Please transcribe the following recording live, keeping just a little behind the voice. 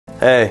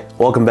Hey,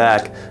 welcome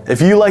back.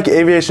 If you like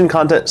aviation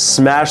content,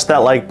 smash that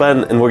like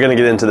button and we're gonna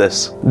get into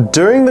this.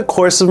 During the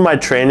course of my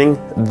training,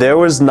 there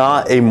was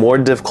not a more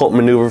difficult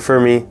maneuver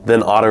for me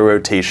than auto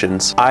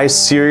rotations. I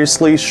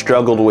seriously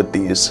struggled with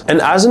these.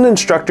 And as an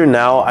instructor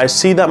now, I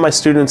see that my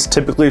students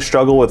typically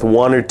struggle with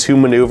 1 or 2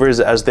 maneuvers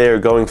as they are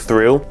going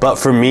through, but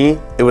for me,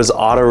 it was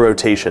auto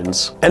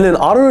rotations. And an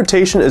auto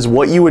rotation is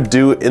what you would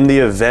do in the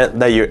event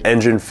that your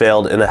engine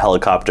failed in a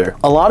helicopter.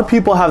 A lot of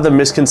people have the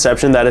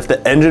misconception that if the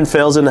engine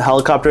fails in a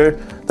helicopter,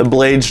 the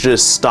blades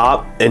just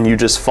stop and you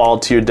just fall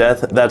to your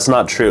death. That's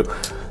not true.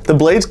 The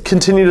blades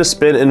continue to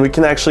spin and we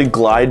can actually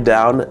glide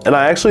down, and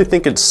I actually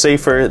think it's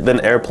safer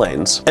than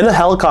airplanes. In a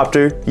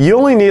helicopter, you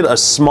only need a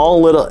small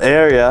little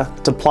area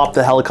to plop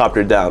the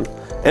helicopter down.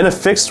 In a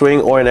fixed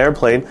wing or an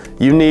airplane,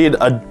 you need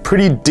a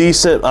pretty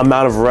decent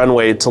amount of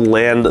runway to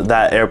land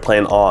that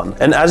airplane on.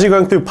 And as you're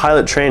going through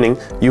pilot training,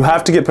 you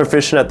have to get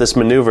proficient at this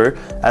maneuver,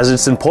 as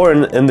it's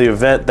important in the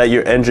event that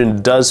your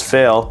engine does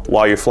fail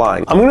while you're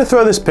flying. I'm gonna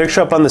throw this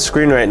picture up on the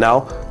screen right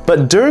now,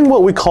 but during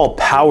what we call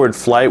powered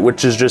flight,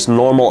 which is just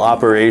normal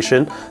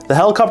operation, the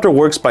helicopter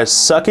works by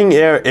sucking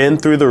air in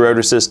through the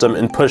rotor system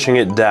and pushing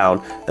it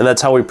down, and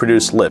that's how we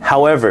produce lift.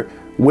 However,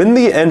 when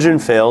the engine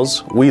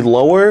fails, we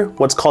lower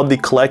what's called the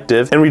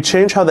collective and we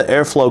change how the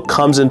airflow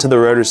comes into the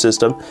rotor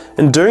system.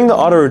 And during the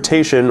auto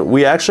rotation,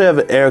 we actually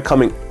have air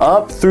coming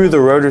up through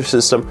the rotor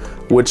system,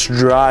 which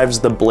drives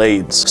the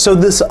blades. So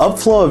this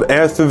upflow of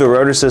air through the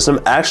rotor system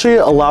actually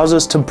allows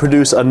us to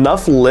produce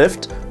enough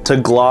lift to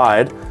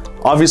glide.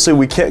 Obviously,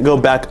 we can't go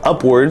back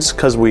upwards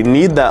because we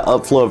need that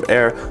upflow of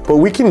air, but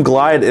we can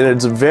glide and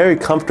it's very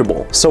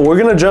comfortable. So we're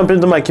gonna jump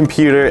into my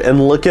computer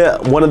and look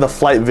at one of the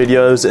flight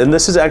videos, and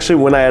this is actually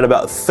when I had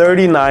about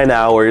 39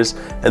 hours,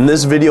 and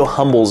this video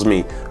humbles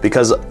me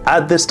because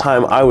at this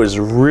time I was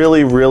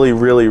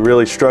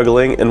really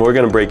struggling, and we're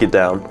gonna break it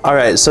down. All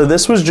right, so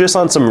this was just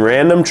on some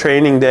random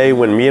training day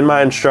when me and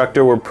my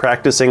instructor were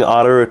practicing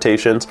auto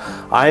rotations.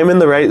 I am in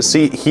the right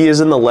seat, he is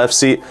in the left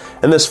seat,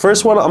 and this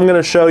first one I'm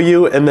gonna show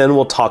you and then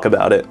we'll talk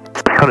about it.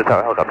 Dakota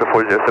Tower, helicopter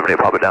 4078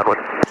 Papa downwind.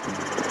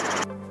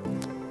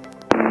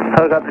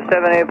 Helicopter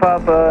 78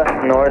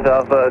 Papa, north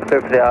Alpha,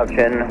 clear for the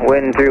option,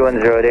 wind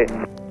 3108.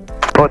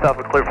 North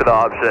Alpha, clear for the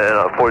option,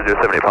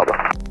 4078 Papa.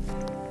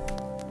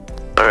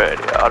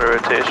 Alrighty, auto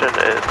rotation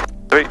in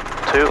 3,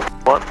 2,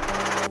 1.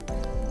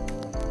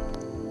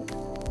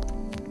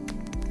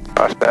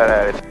 Cross that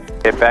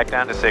attitude. Get back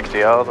down to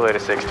 60, all the way to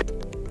 60.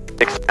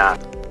 60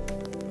 knots.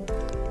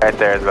 Right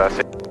there is about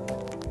 60.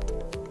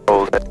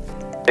 Hold it.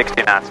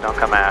 60 knots, don't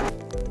come out.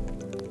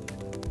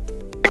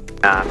 60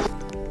 knots.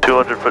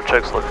 200-foot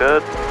checks look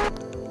good.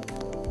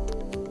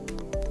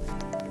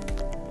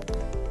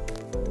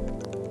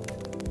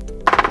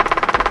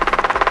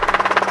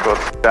 Cool.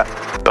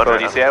 Cool,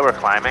 do you see how we're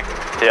climbing?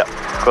 Yeah.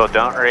 Cool,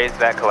 don't raise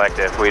that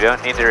collective. We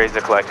don't need to raise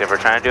the collective. We're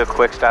trying to do a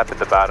quick stop at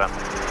the bottom.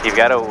 You've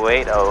got to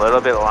wait a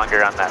little bit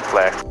longer on that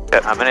flare.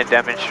 I'm going to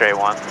demonstrate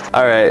one.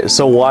 All right,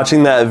 so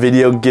watching that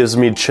video gives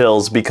me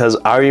chills because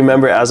I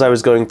remember as I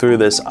was going through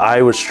this,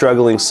 I was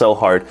struggling so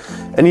hard.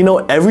 And you know,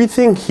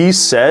 everything he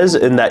says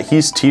and that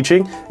he's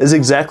teaching is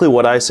exactly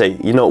what I say,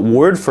 you know,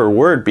 word for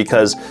word,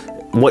 because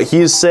what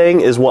he's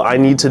saying is what I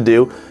need to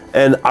do.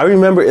 And I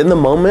remember in the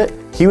moment,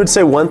 he would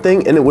say one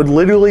thing and it would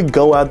literally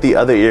go out the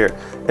other ear.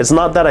 It's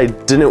not that I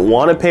didn't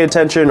want to pay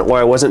attention or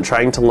I wasn't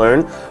trying to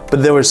learn,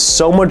 but there was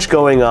so much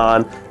going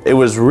on. It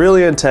was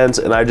really intense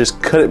and I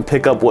just couldn't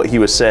pick up what he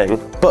was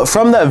saying. But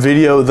from that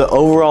video, the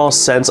overall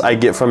sense I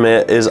get from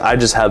it is I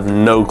just have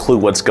no clue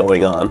what's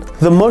going on.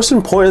 The most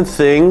important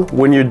thing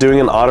when you're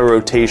doing an auto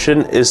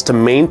rotation is to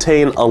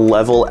maintain a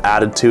level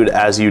attitude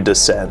as you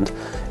descend.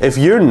 If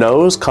your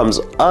nose comes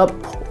up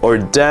or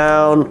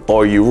down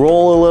or you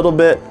roll a little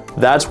bit,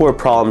 that's where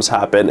problems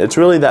happen. It's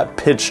really that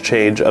pitch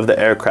change of the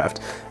aircraft.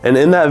 And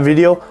in that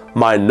video,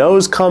 my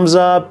nose comes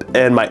up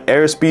and my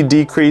airspeed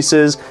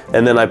decreases,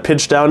 and then I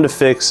pitch down to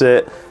fix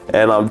it,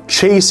 and I'm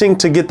chasing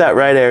to get that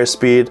right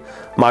airspeed.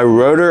 My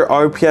rotor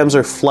RPMs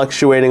are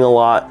fluctuating a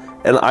lot,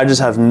 and I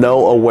just have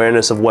no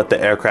awareness of what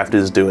the aircraft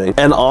is doing.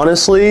 And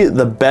honestly,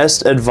 the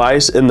best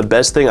advice and the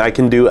best thing I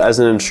can do as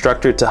an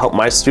instructor to help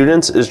my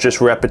students is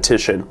just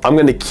repetition. I'm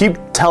gonna keep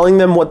telling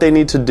them what they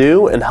need to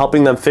do and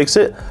helping them fix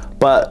it,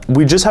 but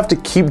we just have to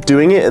keep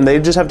doing it and they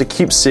just have to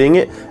keep seeing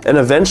it, and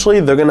eventually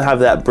they're gonna have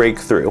that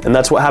breakthrough. And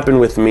that's what happened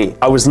with me.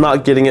 I was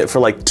not getting it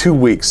for like 2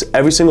 weeks.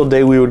 Every single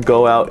day we would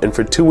go out and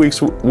for 2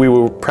 weeks we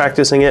were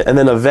practicing it, and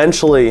then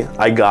eventually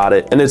I got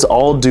it, and it's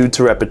all due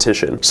to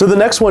repetition. So the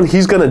next one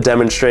he's gonna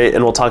demonstrate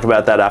and we'll talk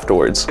about that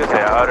afterwards.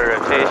 Okay, auto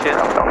rotation.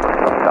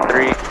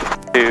 3,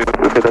 2,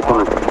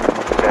 1.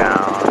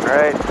 Down,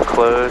 right,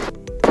 close.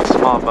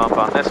 Small bump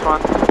on this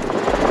one.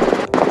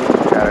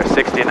 Got our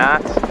 60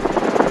 knots.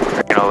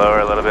 We're gonna lower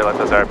a little bit, let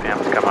those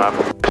RPMs come up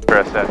just for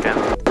a second.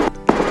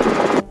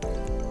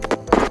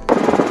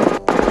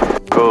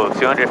 Cool,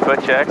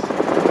 200-foot checks,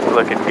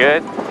 looking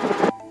good.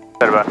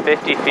 At about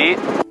 50 feet,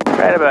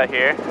 right about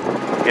here.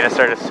 You're gonna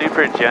start a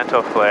super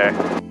gentle flare.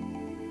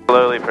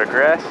 Slowly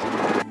progress.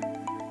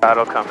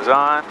 Throttle comes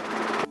on.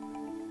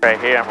 Right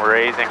here, I'm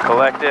raising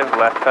collective,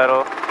 left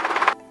pedal,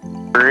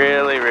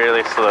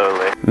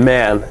 slowly.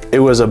 Man, it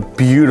was a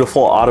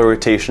beautiful auto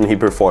rotation he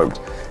performed.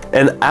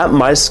 And at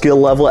my skill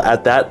level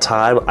at that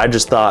time, I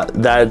just thought,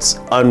 that's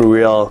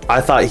unreal. I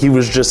thought he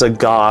was just a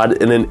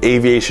god and an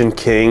aviation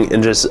king,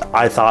 and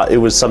I thought it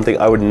was something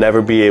I would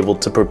never be able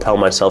to propel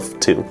myself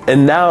to.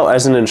 And now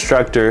as an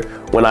instructor,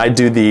 when I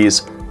do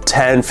these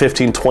 10,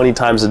 15, 20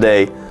 times a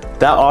day,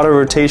 that auto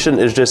rotation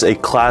is just a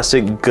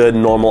classic, good,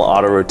 normal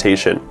auto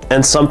rotation,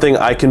 and something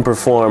I can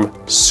perform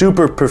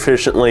super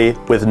proficiently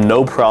with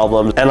no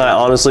problems, and I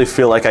honestly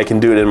feel like I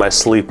can do it in my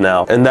sleep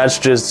now. And that's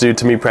just due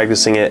to me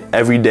practicing it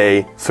every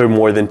day for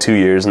more than 2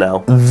 years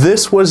now.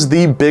 This was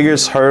the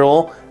biggest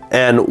hurdle,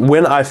 and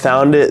when I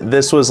found it,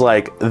 this was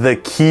like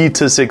the key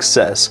to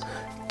success.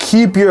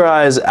 Keep your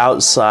eyes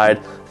outside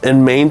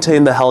and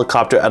maintain the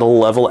helicopter at a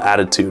level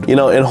attitude. You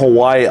know, in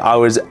Hawaii, I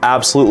was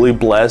absolutely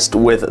blessed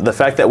with the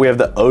fact that we have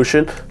the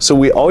ocean, so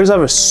we always have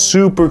a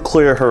super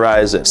clear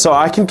horizon. So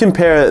I can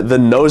compare the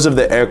nose of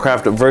the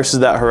aircraft versus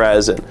that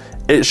horizon.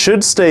 It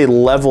should stay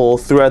level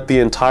throughout the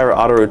entire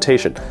auto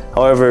rotation.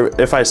 However,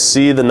 if I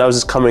see the nose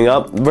is coming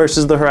up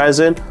versus the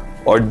horizon,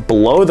 or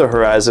below the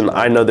horizon,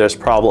 I know there's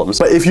problems.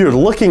 But if you're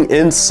looking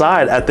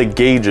inside at the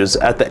gauges,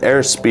 at the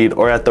airspeed,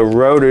 or at the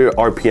rotor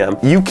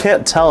RPM, you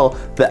can't tell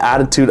the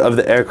attitude of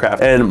the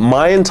aircraft. And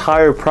my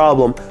entire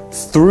problem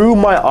through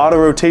my auto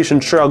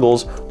rotation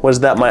struggles was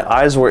that my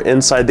eyes were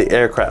inside the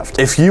aircraft.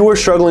 If you were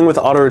struggling with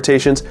auto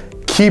rotations,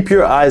 keep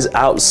your eyes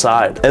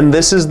outside. And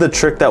this is the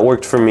trick that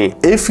worked for me.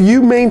 If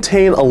you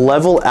maintain a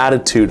level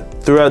attitude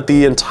throughout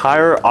the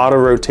entire auto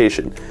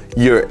rotation,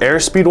 your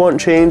airspeed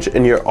won't change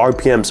and your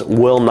RPMs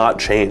will not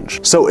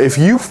change. So if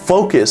you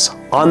focus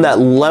on that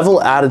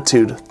level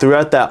attitude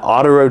throughout that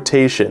auto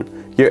rotation,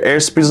 your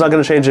airspeed is not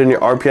going to change and your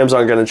RPMs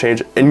aren't going to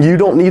change, and you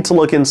don't need to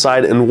look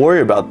inside and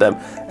worry about them.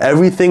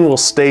 Everything will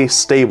stay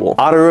stable.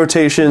 Auto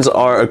rotations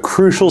are a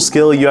crucial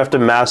skill you have to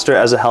master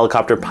as a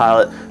helicopter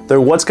pilot. They're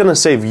what's going to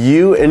save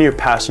you and your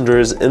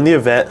passengers in the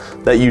event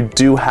that you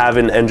do have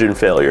an engine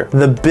failure.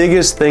 The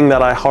biggest thing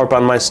that I harp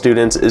on my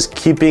students is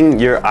keeping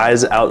your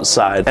eyes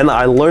outside, and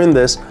I learned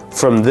this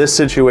from this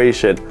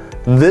situation.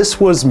 This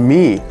was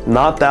me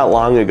not that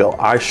long ago.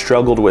 I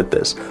struggled with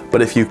this,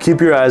 but if you keep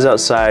your eyes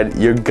outside,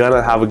 you're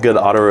gonna have a good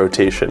auto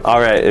rotation.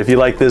 All right, if you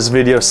like this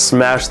video,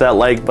 smash that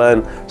like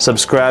button,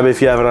 subscribe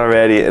if you haven't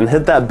already, and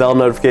hit that bell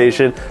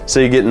notification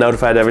so you get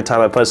notified every time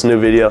I post a new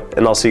video,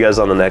 and I'll see you guys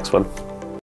on the next one.